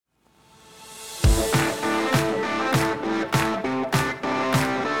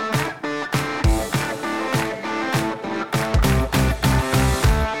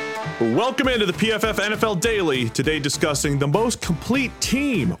Welcome into the PFF NFL Daily. Today discussing the most complete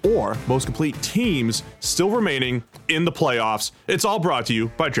team or most complete teams still remaining in the playoffs. It's all brought to you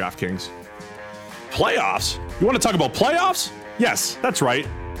by DraftKings. Playoffs? You want to talk about playoffs? Yes, that's right.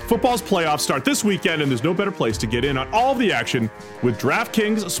 Football's playoffs start this weekend, and there's no better place to get in on all of the action with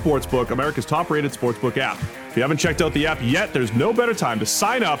DraftKings Sportsbook, America's top-rated sportsbook app. If you haven't checked out the app yet, there's no better time to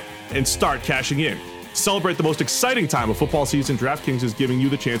sign up and start cashing in. Celebrate the most exciting time of football season. DraftKings is giving you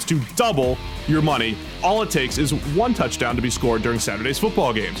the chance to double your money. All it takes is one touchdown to be scored during Saturday's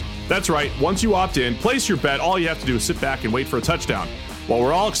football games. That's right. Once you opt in, place your bet. All you have to do is sit back and wait for a touchdown. While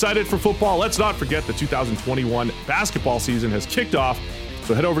we're all excited for football, let's not forget the 2021 basketball season has kicked off.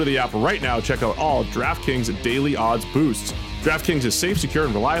 So head over to the app right now. Check out all DraftKings daily odds boosts. DraftKings is safe, secure,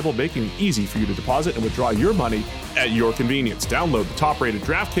 and reliable, making it easy for you to deposit and withdraw your money at your convenience. Download the top-rated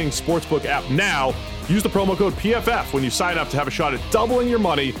DraftKings Sportsbook app now. Use the promo code PFF when you sign up to have a shot at doubling your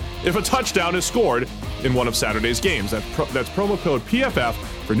money if a touchdown is scored in one of Saturday's games. That's promo code PFF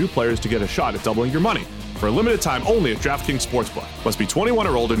for new players to get a shot at doubling your money. For a limited time only at DraftKings Sportsbook. Must be 21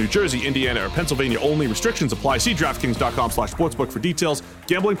 or older, New Jersey, Indiana, or Pennsylvania only. Restrictions apply. See DraftKings.com/sportsbook for details.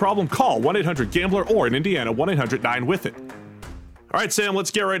 Gambling problem? Call 1-800-GAMBLER or in Indiana, 1-800-9-WITH-IT. All right, Sam,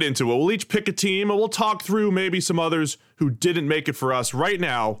 let's get right into it. We'll each pick a team and we'll talk through maybe some others who didn't make it for us. Right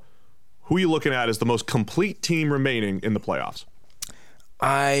now, who are you looking at as the most complete team remaining in the playoffs?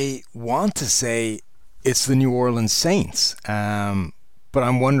 I want to say it's the New Orleans Saints. But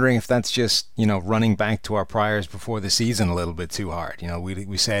I'm wondering if that's just, running back to our priors before the season a little bit too hard.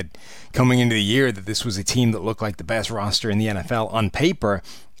 We said coming into the year that this was a team that looked like the best roster in the NFL on paper.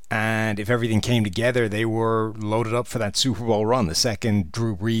 And if everything came together, they were loaded up for that Super Bowl run, the second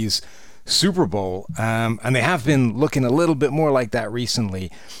Drew Brees Super Bowl. And they have been looking a little bit more like that recently.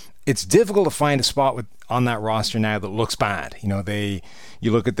 It's difficult to find a spot on that roster now that looks bad.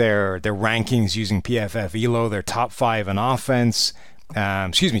 You look at their rankings using PFF ELO, they're top 5 in offense.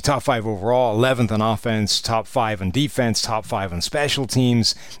 Top 5 overall, 11th on offense, top 5 on defense, top 5 on special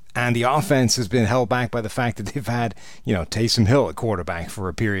teams, and the offense has been held back by the fact that they've had, Taysom Hill at quarterback for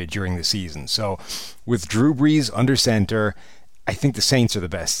a period during the season. So with Drew Brees under center, I think the Saints are the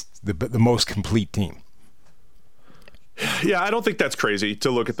best, the most complete team. Yeah, I don't think that's crazy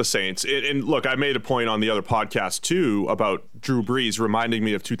to look at the Saints. And look, I made a point on the other podcast too about Drew Brees reminding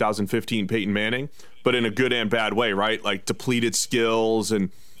me of 2015 Peyton Manning, but in a good and bad way, right? Like depleted skills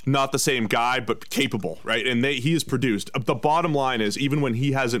and not the same guy, but capable, right? And he has produced. The bottom line is, even when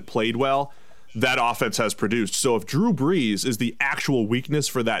he hasn't played well, that offense has produced. So if Drew Brees is the actual weakness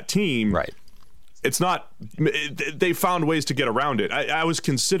for that team, right? It's not. They found ways to get around it. I was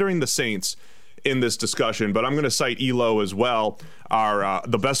considering the Saints in this discussion, but I'm going to cite ELO as well,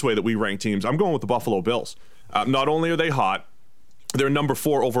 the best way that we rank teams. I'm going with the Buffalo Bills. Not only are they hot, they're number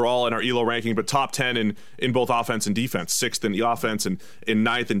 4 overall in our ELO ranking, but top 10 in both offense and defense, 6th in the offense and in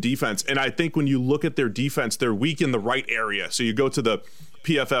 9th in defense. And I think when you look at their defense, they're weak in the right area. So you go to the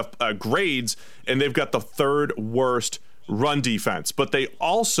PFF grades, and they've got the 3rd worst run defense, but they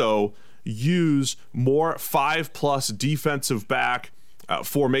also use more 5+ defensive back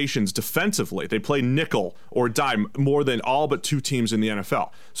formations defensively. They play nickel or dime more than all but 2 teams in the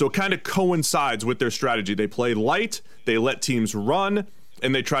NFL. So it kind of coincides with their strategy. They play light, they let teams run,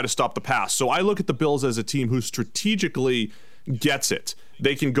 and they try to stop the pass. So I look at the Bills as a team who strategically gets it.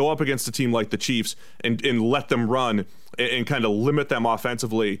 They can go up against a team like the Chiefs and let them run and kind of limit them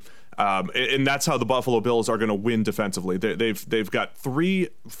offensively. And that's how the Buffalo Bills are going to win defensively. They've got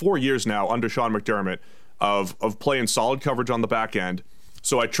 4 years now under Sean McDermott of playing solid coverage on the back end.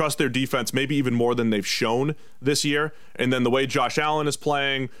 So I trust their defense maybe even more than they've shown this year. And then the way Josh Allen is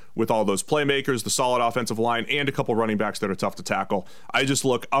playing with all those playmakers, the solid offensive line, and a couple running backs that are tough to tackle. I just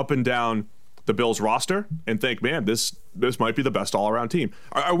look up and down the Bills roster and think, man, this might be the best all-around team.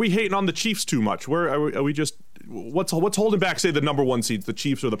 Are we hating on the Chiefs too much? Where are we just what's holding back, say, the number 1 seeds, the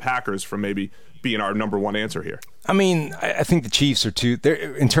Chiefs or the Packers, from maybe being our number 1 answer here? I mean, I think the Chiefs are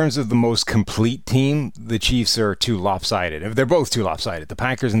in terms of the most complete team, the Chiefs are too lopsided. They're both too lopsided. The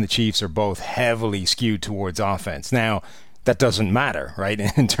Packers and the Chiefs are both heavily skewed towards offense. Now, that doesn't matter, right?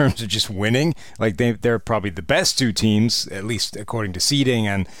 In terms of just winning, like they're probably the best 2 teams, at least according to seeding,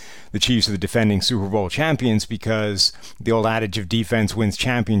 and the Chiefs are the defending Super Bowl champions, because the old adage of defense wins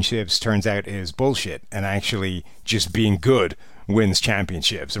championships turns out is bullshit, and actually just being good wins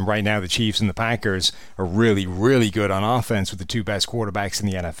championships. And right now the Chiefs and the Packers are really, really good on offense with the two best quarterbacks in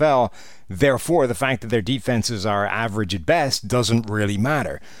the NFL. Therefore, the fact that their defenses are average at best doesn't really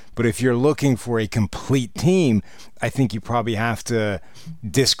matter. But if you're looking for a complete team, I think you probably have to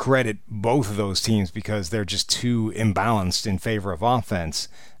discredit both of those teams because they're just too imbalanced in favor of offense.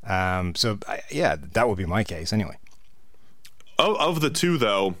 That would be my case anyway. Of the two,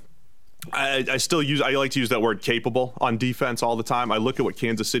 though, I like to use that word capable on defense all the time. I look at what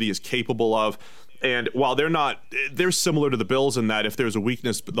Kansas City is capable of. And while they're similar to the Bills in that if there's a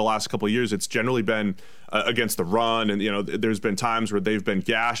weakness the last couple of years, it's generally been against the run. And, there's been times where they've been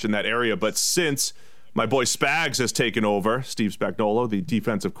gashed in that area. But since my boy Spags has taken over, Steve Spagnuolo, the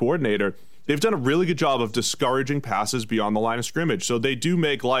defensive coordinator, they've done a really good job of discouraging passes beyond the line of scrimmage. So they do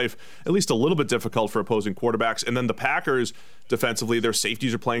make life at least a little bit difficult for opposing quarterbacks. And then the Packers, defensively, their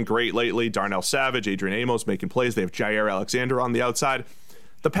safeties are playing great lately. Darnell Savage, Adrian Amos making plays. They have Jair Alexander on the outside.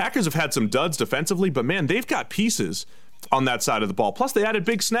 The Packers have had some duds defensively, but man, they've got pieces on that side of the ball. Plus, they added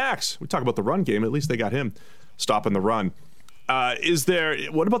Big Snacks. We talk about the run game. At least they got him stopping the run.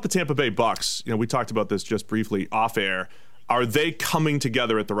 What about the Tampa Bay Bucks? We talked about this just briefly off air. Are they coming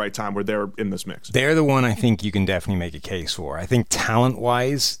together at the right time where they're in this mix? They're the one I think you can definitely make a case for. I think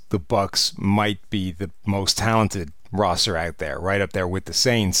talent-wise, the Bucks might be the most talented roster out there, right up there with the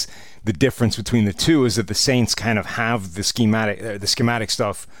Saints. The difference between the two is that the Saints kind of have the schematic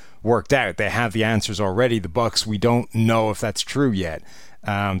stuff worked out. They have the answers already. The Bucks, we don't know if that's true yet.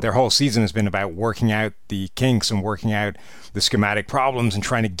 Their whole season has been about working out the kinks and working out the schematic problems and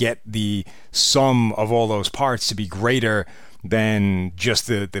trying to get the sum of all those parts to be greater than just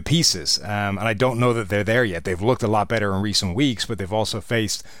the pieces. And I don't know that they're there yet. They've looked a lot better in recent weeks, but they've also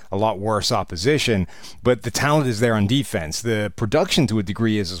faced a lot worse opposition. But the talent is there on defense. The production to a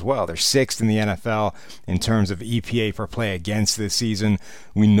degree is as well. They're sixth in the NFL in terms of EPA per play against this season.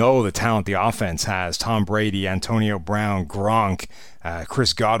 We know the talent the offense has. Tom Brady, Antonio Brown, Gronk,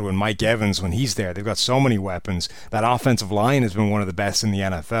 Chris Godwin, Mike Evans, when he's there. They've got so many weapons. That offensive line has been one of the best in the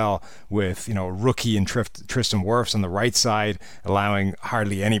NFL with, rookie and Tristan Wirfs on the right side, allowing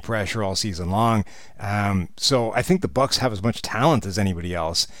hardly any pressure all season long. So I think the Bucks have as much talent as anybody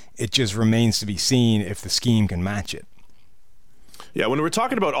else. It just remains to be seen if the scheme can match it. Yeah, when we're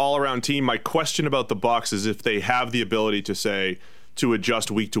talking about all-around team, my question about the Bucks is if they have the ability to adjust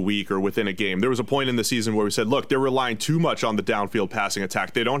week to week or within a game. There was a point in the season where we said, look, they're relying too much on the downfield passing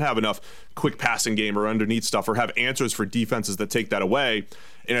attack. They don't have enough quick passing game or underneath stuff or have answers for defenses that take that away.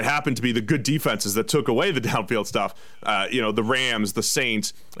 And it happened to be the good defenses that took away the downfield stuff, the Rams, the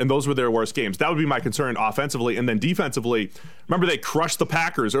Saints, and those were their worst games. That would be my concern offensively. And then defensively, remember they crushed the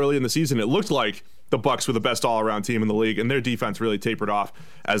Packers early in the season. It looked like the Bucks were the best all-around team in the league, and their defense really tapered off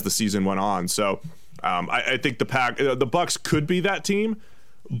as the season went on. So I think the Bucks could be that team,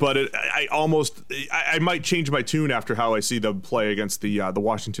 but I might change my tune after how I see them play against the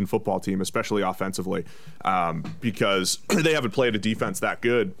Washington football team, especially offensively, because they haven't played a defense that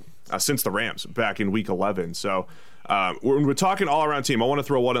good since the Rams back in Week 11. So when we're talking all-around team, I want to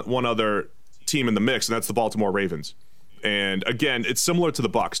throw one other team in the mix, and that's the Baltimore Ravens. And again, it's similar to the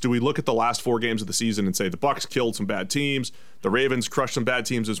Bucks. Do we look at the last 4 games of the season and say the Bucks killed some bad teams, the Ravens crushed some bad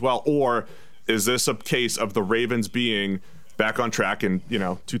teams as well, or is this a case of the Ravens being back on track in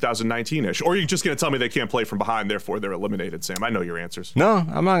 2019-ish? Or are you just going to tell me they can't play from behind, therefore they're eliminated, Sam? I know your answers. No,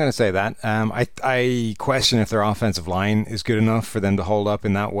 I'm not going to say that. I question if their offensive line is good enough for them to hold up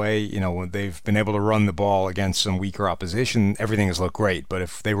in that way. When they've been able to run the ball against some weaker opposition, everything has looked great. But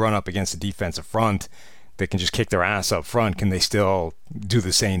if they run up against a defensive front, they can just kick their ass up front. Can they still do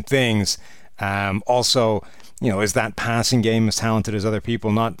the same things? Also, is that passing game as talented as other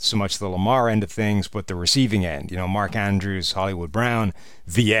people? Not so much the Lamar end of things, but the receiving end. Mark Andrews, Hollywood Brown,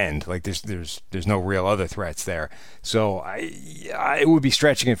 the end. Like there's no real other threats there. So it would be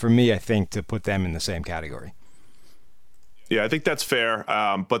stretching it for me, I think, to put them in the same category. Yeah, I think that's fair.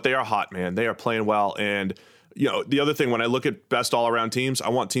 But they are hot, man. They are playing well. And the other thing, when I look at best all-around teams, I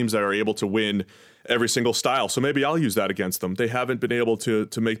want teams that are able to win every single style. So maybe I'll use that against them. They haven't been able to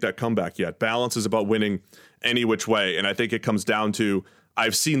make that comeback yet. Balance is about winning any which way. And I think it comes down to,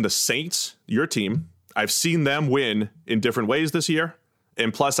 I've seen the Saints, your team, I've seen them win in different ways this year.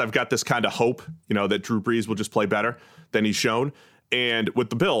 And plus I've got this kind of hope, that Drew Brees will just play better than he's shown. And with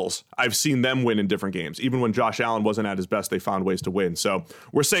the Bills, I've seen them win in different games. Even when Josh Allen wasn't at his best, they found ways to win. So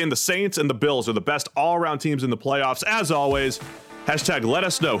we're saying the Saints and the Bills are the best all-around teams in the playoffs. As always, hashtag let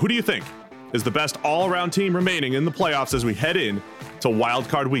us know. Who do you think is the best all-around team remaining in the playoffs as we head in to Wild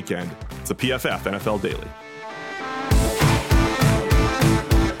Card Weekend? It's the PFF NFL Daily.